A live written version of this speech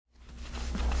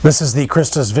This is the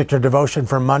Christus Victor devotion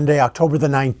for Monday, October the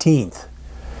 19th.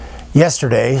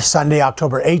 Yesterday, Sunday,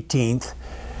 October 18th,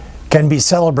 can be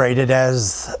celebrated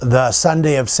as the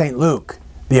Sunday of St. Luke,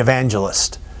 the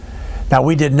evangelist. Now,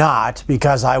 we did not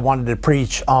because I wanted to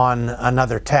preach on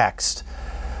another text.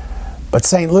 But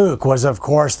St. Luke was, of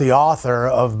course, the author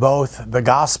of both the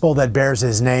gospel that bears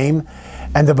his name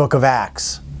and the book of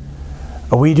Acts.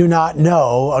 We do not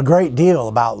know a great deal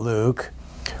about Luke.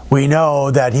 We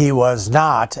know that he was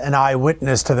not an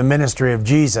eyewitness to the ministry of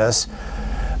Jesus,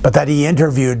 but that he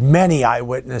interviewed many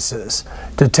eyewitnesses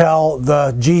to tell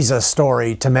the Jesus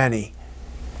story to many.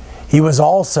 He was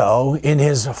also, in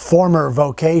his former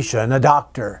vocation, a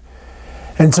doctor,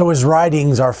 and so his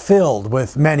writings are filled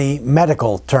with many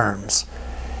medical terms.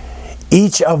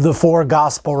 Each of the four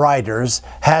gospel writers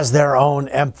has their own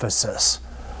emphasis.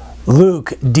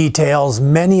 Luke details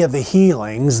many of the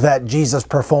healings that Jesus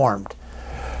performed.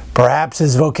 Perhaps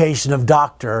his vocation of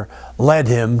doctor led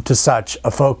him to such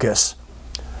a focus.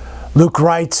 Luke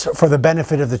writes for the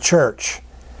benefit of the church.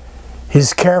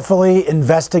 His carefully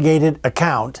investigated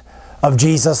account of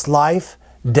Jesus' life,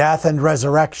 death, and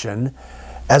resurrection,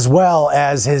 as well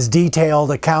as his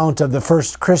detailed account of the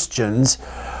first Christians,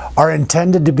 are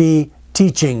intended to be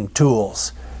teaching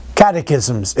tools,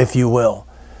 catechisms, if you will,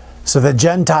 so that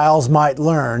Gentiles might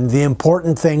learn the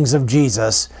important things of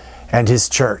Jesus and his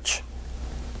church.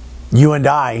 You and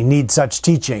I need such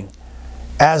teaching,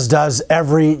 as does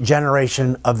every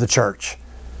generation of the church.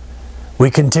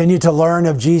 We continue to learn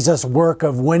of Jesus' work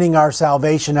of winning our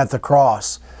salvation at the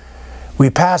cross. We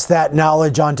pass that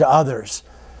knowledge on to others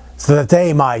so that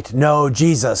they might know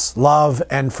Jesus' love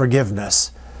and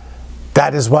forgiveness.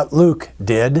 That is what Luke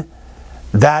did.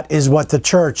 That is what the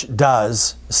church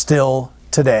does still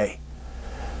today.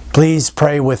 Please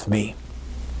pray with me.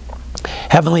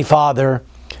 Heavenly Father,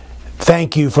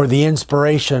 thank you for the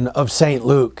inspiration of St.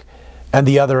 Luke and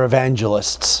the other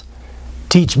evangelists.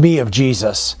 Teach me of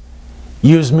Jesus.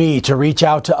 Use me to reach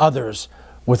out to others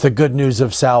with the good news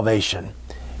of salvation.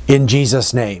 In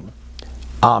Jesus' name,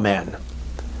 amen.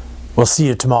 We'll see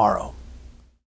you tomorrow.